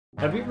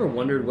Have you ever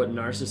wondered what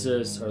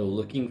narcissists are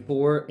looking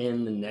for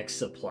in the next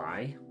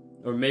supply?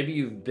 Or maybe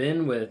you've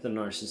been with a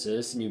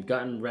narcissist and you've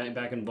gotten right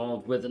back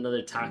involved with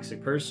another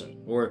toxic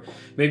person. Or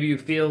maybe you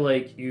feel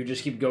like you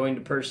just keep going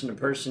to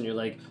person. You're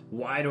like,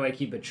 why do I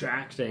keep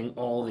attracting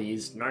all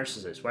these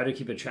narcissists? Why do I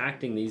keep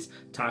attracting these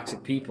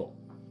toxic people?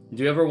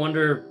 Do you ever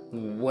wonder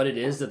what it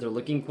is that they're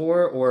looking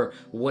for or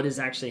what is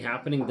actually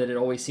happening that it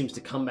always seems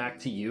to come back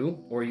to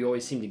you or you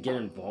always seem to get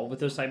involved with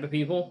those type of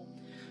people?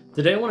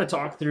 Today, I want to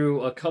talk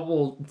through a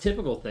couple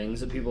typical things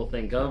that people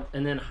think of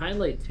and then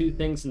highlight two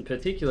things in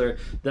particular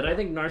that I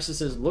think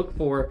narcissists look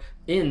for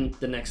in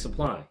the next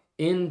supply,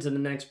 into the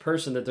next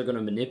person that they're going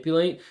to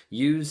manipulate,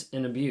 use,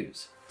 and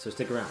abuse. So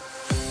stick around.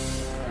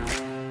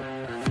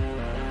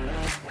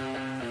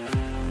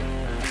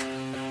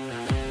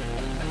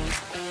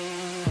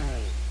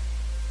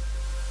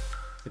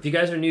 If you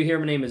guys are new here,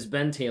 my name is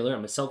Ben Taylor.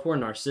 I'm a self-aware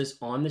narcissist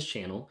on this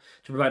channel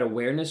to provide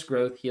awareness,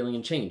 growth, healing,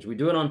 and change. We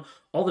do it on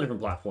all the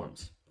different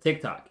platforms.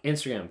 TikTok,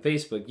 Instagram,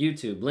 Facebook,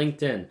 YouTube,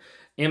 LinkedIn,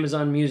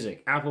 Amazon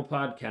Music, Apple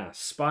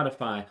Podcasts,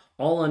 Spotify,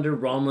 all under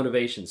Raw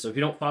Motivations. So if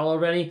you don't follow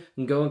already, you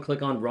can go and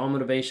click on Raw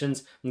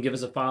Motivations and give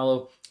us a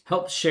follow.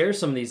 Help share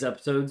some of these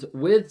episodes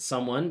with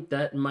someone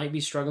that might be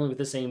struggling with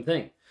the same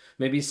thing.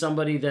 Maybe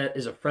somebody that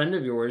is a friend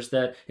of yours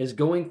that is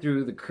going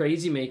through the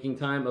crazy making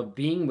time of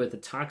being with a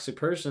toxic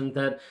person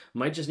that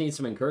might just need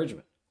some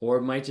encouragement or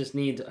might just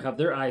need to have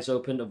their eyes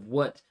opened of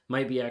what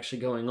might be actually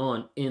going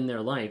on in their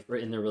life or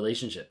in their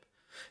relationship.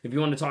 If you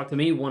want to talk to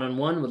me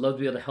one-on-one, would love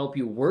to be able to help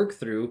you work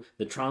through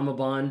the trauma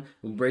bond,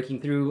 breaking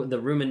through the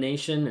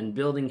rumination and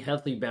building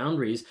healthy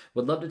boundaries.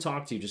 Would love to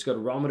talk to you. Just go to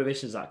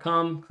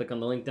rawmotivations.com, click on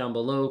the link down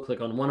below, click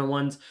on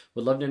one-on-ones.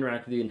 Would love to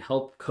interact with you and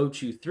help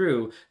coach you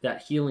through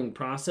that healing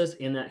process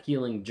and that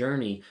healing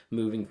journey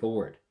moving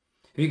forward.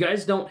 If you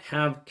guys don't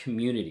have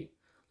community,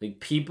 like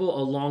people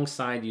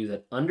alongside you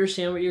that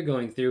understand what you're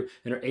going through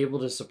and are able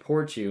to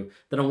support you,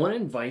 then I want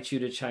to invite you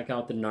to check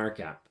out the NARC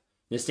app.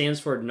 This stands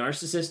for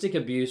Narcissistic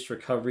Abuse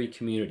Recovery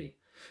Community.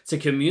 It's a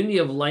community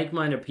of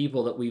like-minded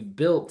people that we've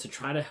built to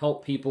try to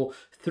help people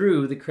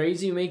through the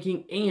crazy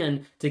making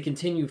and to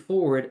continue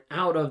forward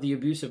out of the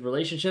abusive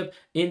relationship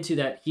into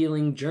that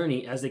healing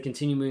journey as they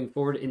continue moving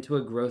forward into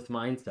a growth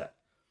mindset.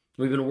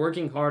 We've been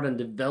working hard on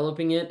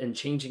developing it and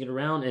changing it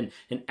around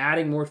and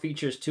adding more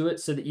features to it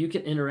so that you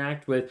can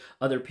interact with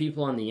other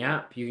people on the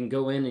app. You can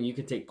go in and you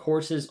can take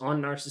courses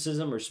on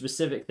narcissism or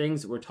specific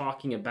things that we're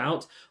talking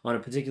about on a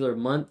particular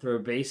month or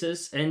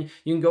basis. And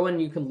you can go in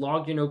and you can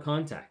log your no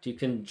contact. You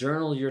can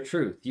journal your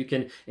truth. You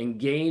can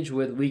engage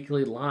with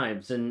weekly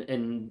lives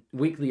and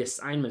weekly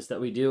assignments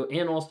that we do,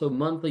 and also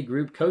monthly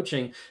group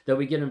coaching that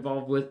we get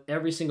involved with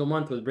every single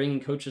month with bringing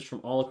coaches from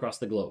all across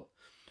the globe.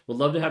 Would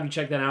love to have you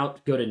check that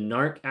out. Go to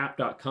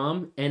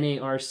narcapp.com,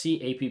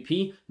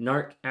 N-A-R-C-A-P-P,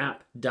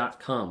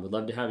 narcapp.com. Would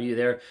love to have you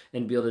there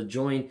and be able to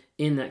join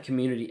in that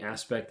community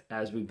aspect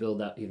as we build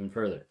that even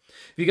further.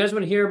 If you guys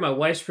want to hear my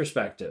wife's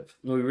perspective,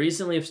 we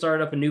recently have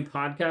started up a new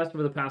podcast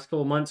over the past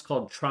couple months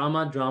called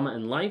Trauma, Drama,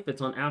 and Life.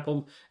 It's on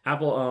Apple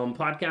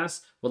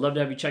Podcasts. Would love to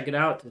have you check it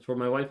out. It's where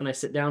my wife and I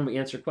sit down. We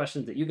answer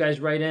questions that you guys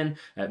write in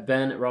at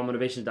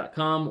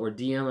ben@rawmotivations.com or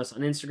DM us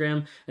on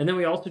Instagram. And then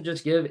we also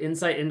just give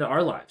insight into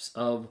our lives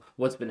of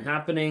what's been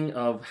happening,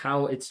 of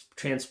how it's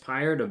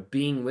transpired, of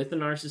being with a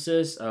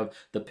narcissist, of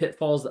the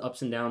pitfalls, the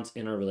ups and downs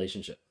in our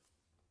relationship.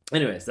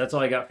 Anyways, that's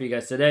all I got for you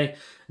guys today.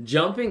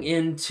 Jumping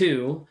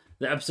into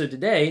the episode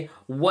today,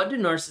 what do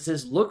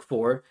narcissists look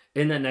for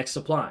in that next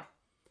supply?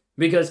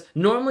 Because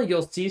normally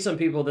you'll see some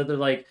people that they're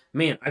like,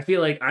 man, I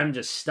feel like I'm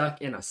just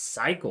stuck in a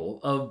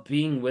cycle of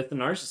being with a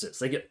narcissist.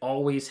 Like it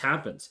always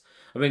happens.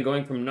 I've been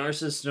going from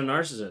narcissist to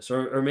narcissist.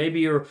 Or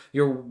maybe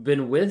you've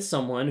been with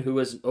someone who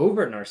is an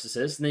overt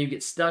narcissist and then you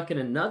get stuck in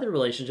another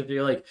relationship that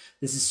you're like,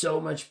 this is so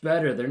much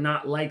better. They're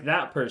not like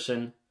that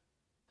person.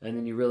 And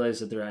then you realize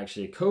that they're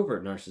actually a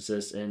covert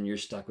narcissist and you're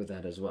stuck with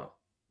that as well.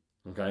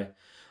 Okay?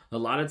 A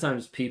lot of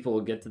times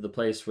people get to the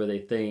place where they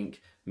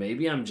think,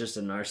 maybe I'm just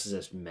a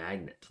narcissist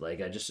magnet. Like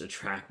I just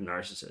attract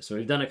narcissists. So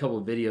we've done a couple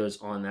of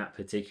videos on that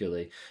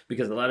particularly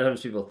because a lot of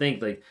times people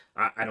think like,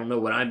 I don't know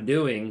what I'm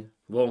doing.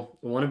 Well,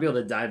 I want to be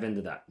able to dive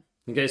into that.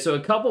 Okay, so a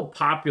couple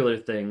popular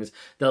things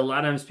that a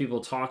lot of times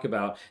people talk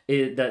about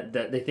is that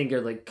they think are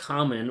like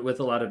common with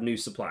a lot of new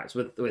supplies,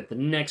 with the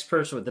next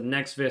person, with the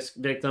next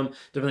victim,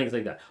 different things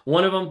like that.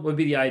 One of them would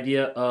be the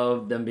idea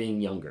of them being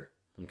younger.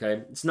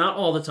 Okay, it's not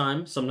all the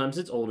time. Sometimes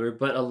it's older,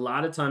 but a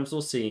lot of times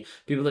we'll see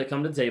people that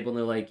come to the table and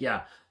they're like,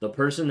 yeah, the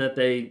person that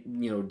they,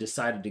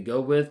 decided to go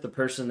with, the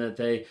person that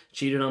they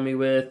cheated on me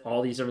with,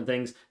 all these different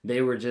things,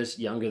 they were just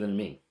younger than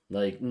me.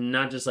 Like,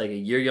 not just like a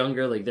year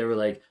younger, like they were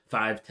like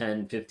 5,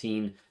 10,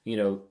 15,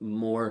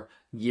 more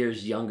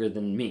years younger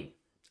than me.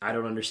 I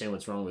don't understand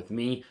what's wrong with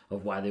me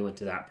of why they went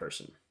to that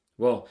person.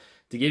 Well,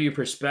 to give you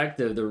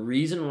perspective, the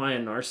reason why a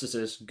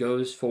narcissist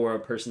goes for a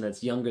person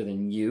that's younger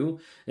than you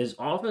is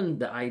often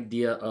the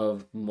idea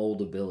of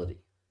moldability.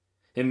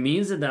 It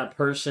means that that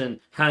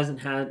person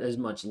hasn't had as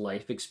much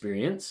life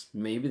experience.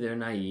 Maybe they're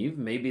naive.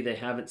 Maybe they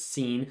haven't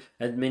seen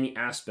as many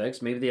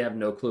aspects. Maybe they have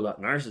no clue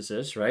about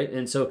narcissists, right?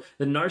 And so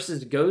the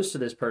narcissist goes to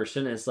this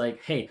person and it's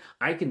like, hey,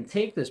 I can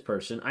take this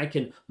person, I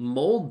can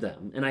mold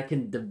them, and I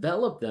can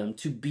develop them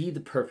to be the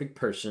perfect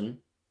person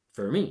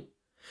for me,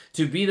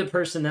 to be the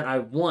person that I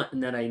want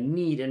and that I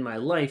need in my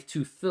life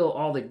to fill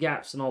all the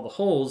gaps and all the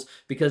holes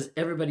because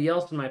everybody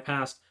else in my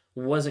past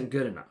wasn't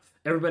good enough.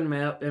 Everybody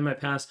in my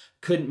past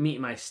couldn't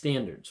meet my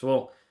standards.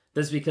 Well,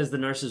 that's because the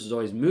narcissist was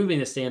always moving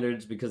the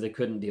standards because they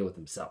couldn't deal with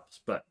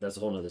themselves. But that's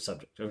a whole nother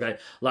subject, okay?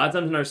 A lot of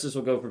times narcissists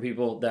will go for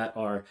people that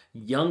are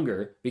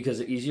younger because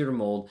they're easier to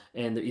mold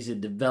and they're easy to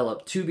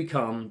develop to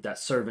become that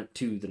servant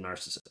to the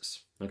narcissist,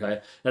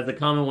 okay? That's the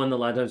common one that a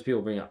lot of times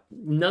people bring up.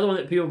 Another one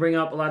that people bring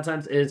up a lot of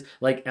times is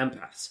like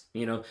empaths,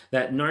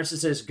 that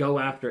narcissists go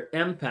after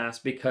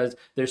empaths because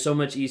they're so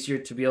much easier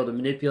to be able to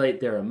manipulate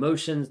their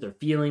emotions, their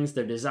feelings,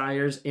 their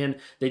desires, and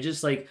they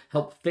just like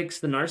help fix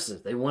the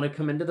narcissist. They want to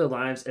come into their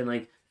lives and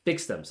like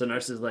fix them. So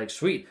narcissists are like,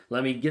 sweet,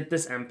 let me get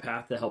this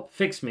empath to help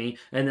fix me,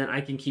 and then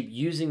I can keep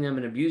using them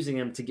and abusing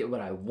them to get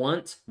what I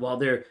want while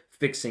they're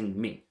fixing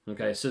me.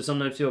 Okay, so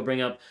sometimes people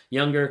bring up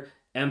younger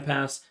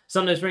empaths,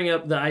 sometimes bring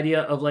up the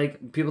idea of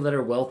like people that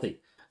are wealthy.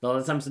 A lot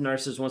of times the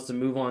narcissist wants to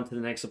move on to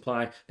the next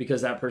supply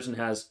because that person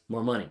has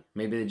more money.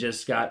 Maybe they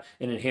just got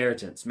an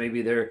inheritance.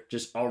 Maybe they're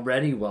just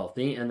already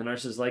wealthy, and the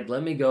narcissist is like,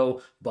 let me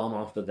go bum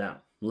off of them.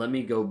 Let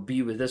me go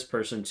be with this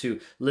person to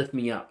lift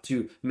me up,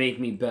 to make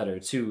me better,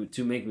 to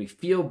make me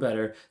feel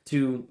better,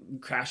 to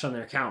crash on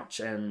their couch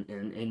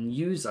and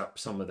use up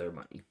some of their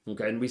money.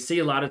 Okay, and we see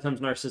a lot of times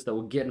narcissists that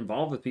will get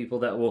involved with people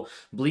that will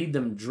bleed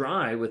them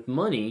dry with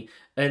money,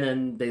 and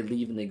then they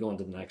leave and they go on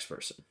to the next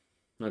person.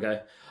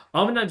 Okay,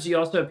 oftentimes you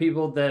also have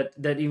people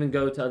that even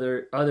go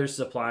to other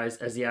supplies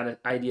as the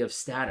idea of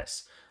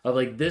status. Of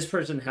like, this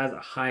person has a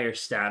higher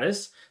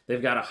status,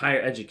 they've got a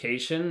higher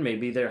education,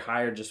 maybe they're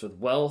higher just with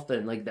wealth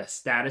and like that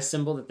status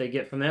symbol that they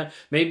get from that.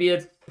 Maybe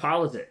it's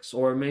politics,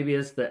 or maybe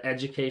it's the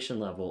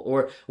education level,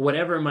 or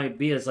whatever it might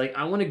be. It's like,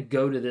 I want to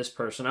go to this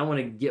person, I want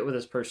to get with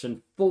this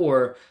person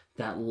for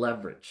that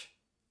leverage.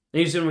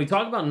 And when we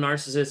talk about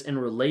narcissists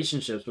and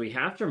relationships, we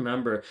have to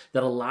remember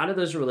that a lot of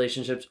those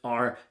relationships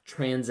are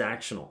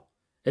transactional.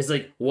 It's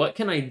like, what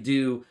can I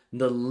do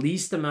the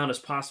least amount as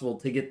possible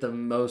to get the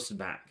most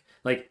back?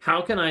 Like,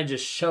 how can I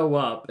just show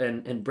up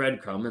and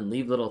breadcrumb and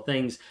leave little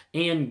things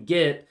and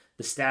get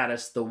the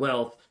status, the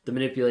wealth, the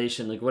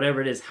manipulation, like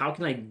whatever it is, how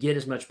can I get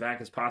as much back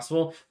as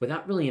possible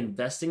without really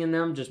investing in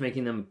them, just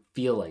making them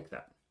feel like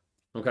that?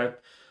 Okay?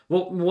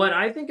 Well, what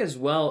I think as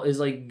well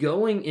is like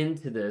going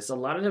into this, a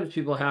lot of times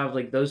people have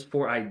like those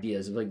 4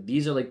 ideas of like,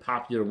 these are like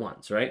popular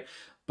ones, right?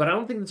 But I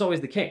don't think that's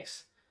always the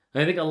case.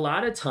 I think a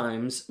lot of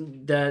times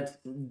that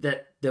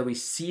we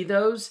see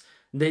those,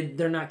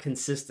 they're not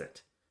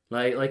consistent.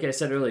 Like I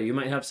said earlier, you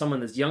might have someone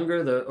that's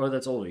younger or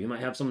that's older. You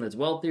might have someone that's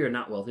wealthy or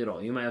not wealthy at all.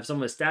 You might have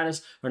someone with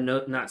status or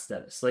not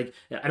status. Like,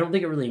 I don't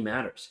think it really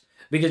matters.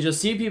 Because you'll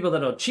see people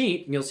that'll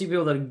cheat, and you'll see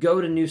people that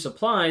go to new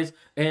supplies,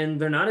 and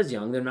they're not as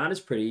young, they're not as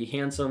pretty,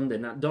 handsome,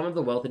 don't have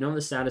the wealth, they don't have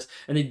the status,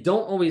 and they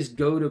don't always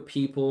go to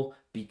people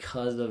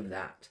because of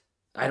that.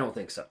 I don't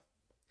think so.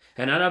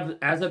 And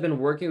as I've been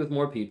working with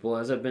more people,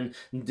 as I've been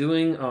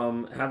doing,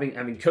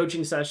 having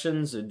coaching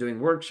sessions, doing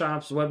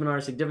workshops,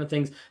 webinars, like different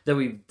things that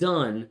we've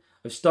done,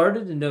 I've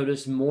started to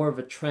notice more of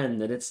a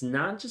trend that it's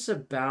not just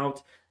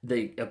about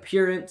the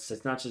appearance,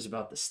 it's not just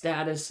about the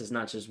status, it's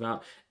not just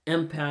about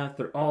empath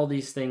or all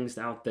these things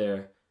out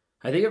there.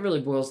 I think it really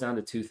boils down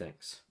to 2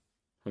 things.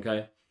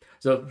 Okay?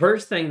 So the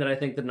first thing that I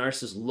think the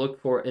narcissists look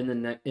for in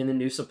the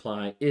new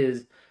supply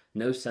is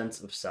no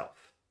sense of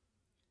self.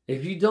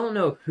 If you don't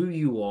know who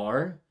you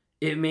are,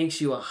 it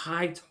makes you a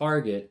high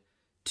target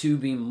to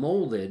be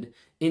molded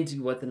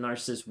into what the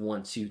narcissist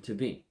wants you to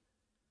be.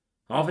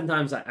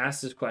 Oftentimes I ask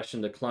this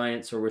question to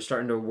clients, or we're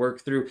starting to work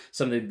through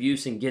some of the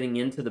abuse and getting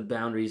into the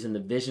boundaries and the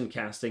vision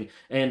casting,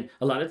 and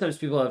a lot of times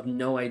people have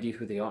no idea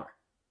who they are.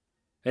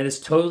 And it's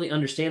totally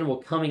understandable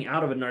coming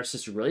out of a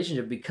narcissistic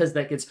relationship, because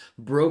that gets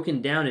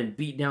broken down and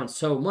beat down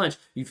so much,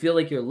 you feel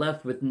like you're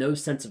left with no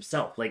sense of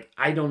self. Like,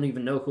 I don't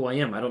even know who I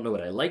am. I don't know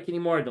what I like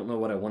anymore. I don't know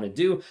what I want to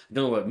do. I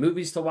don't know what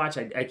movies to watch.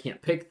 I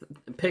can't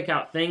pick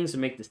out things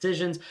and make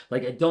decisions.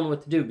 Like, I don't know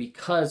what to do,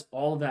 because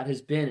all of that has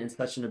been in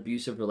such an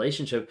abusive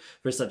relationship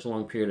for such a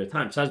long period of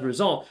time. So as a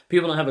result,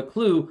 people don't have a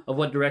clue of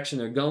what direction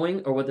they're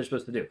going or what they're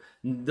supposed to do.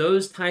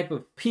 Those type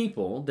of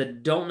people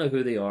that don't know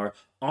who they are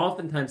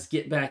oftentimes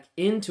get back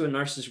into a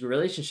narcissistic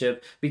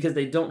relationship because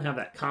they don't have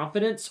that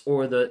confidence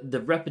or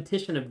the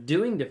repetition of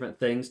doing different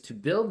things to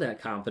build that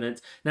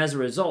confidence. And as a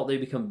result, they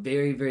become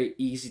very, very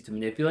easy to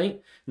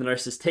manipulate. The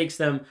narcissist takes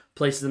them,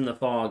 places them in the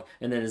fog,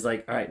 and then is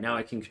like, all right, now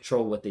I can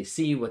control what they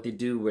see, what they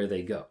do, where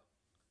they go.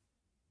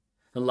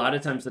 A lot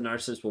of times the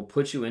narcissist will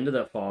put you into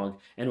that fog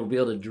and will be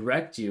able to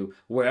direct you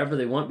wherever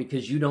they want,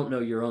 because you don't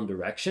know your own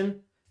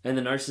direction. And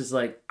the narcissist is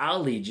like, I'll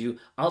lead you,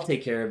 I'll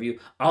take care of you,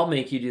 I'll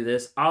make you do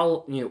this,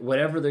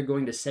 whatever they're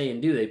going to say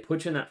and do, they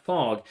put you in that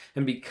fog.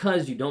 And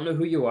because you don't know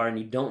who you are and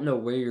you don't know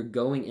where you're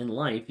going in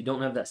life, you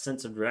don't have that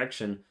sense of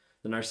direction,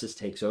 the narcissist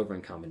takes over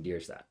and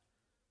commandeers that.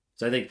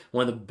 So I think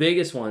one of the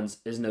biggest ones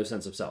is no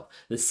sense of self.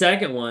 The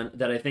second one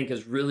that I think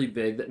is really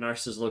big that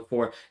narcissists look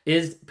for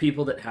is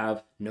people that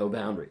have no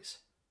boundaries.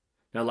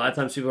 Now, a lot of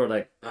times people are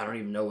like, I don't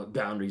even know what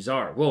boundaries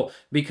are. Well,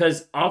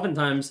 because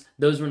oftentimes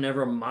those were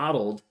never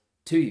modeled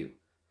to you.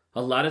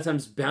 A lot of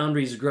times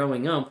boundaries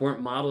growing up weren't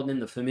modeled in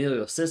the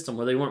familial system,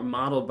 where they weren't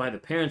modeled by the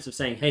parents of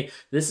saying, hey,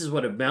 this is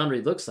what a boundary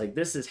looks like.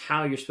 This is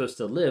how you're supposed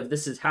to live.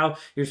 This is how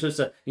you're supposed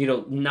to,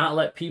 not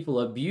let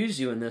people abuse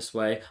you in this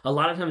way. A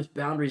lot of times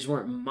boundaries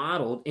weren't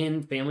modeled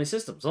in family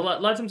systems. A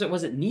lot of times it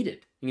wasn't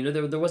needed.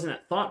 There wasn't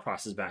that thought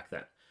process back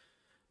then.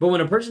 But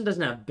when a person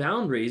doesn't have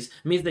boundaries,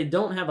 it means they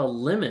don't have a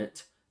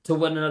limit to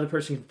what another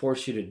person can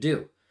force you to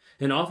do.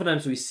 And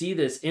oftentimes we see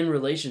this in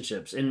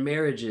relationships, in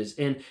marriages,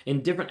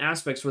 in different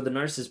aspects where the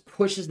narcissist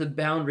pushes the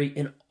boundary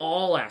in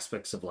all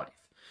aspects of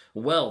life.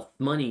 Wealth,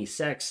 money,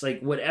 sex,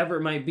 like whatever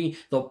it might be,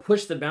 they'll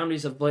push the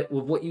boundaries of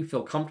what you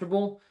feel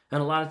comfortable,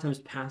 and a lot of times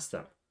past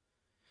them.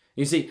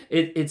 You see,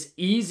 it's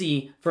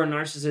easy for a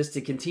narcissist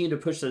to continue to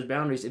push those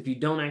boundaries if you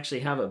don't actually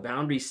have a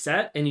boundary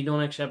set and you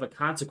don't actually have a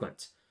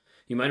consequence.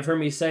 You might have heard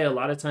me say a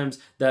lot of times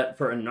that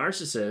for a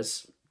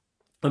narcissist,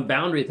 a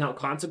boundary without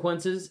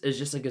consequences is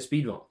just like a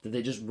speed bump, that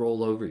they just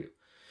roll over you.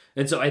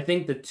 And so I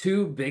think the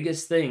two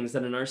biggest things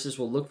that a narcissist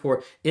will look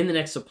for in the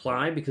next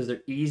supply, because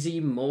they're easy,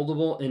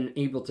 moldable, and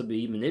able to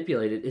be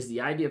manipulated, is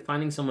the idea of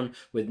finding someone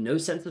with no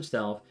sense of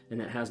self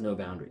and that has no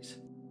boundaries.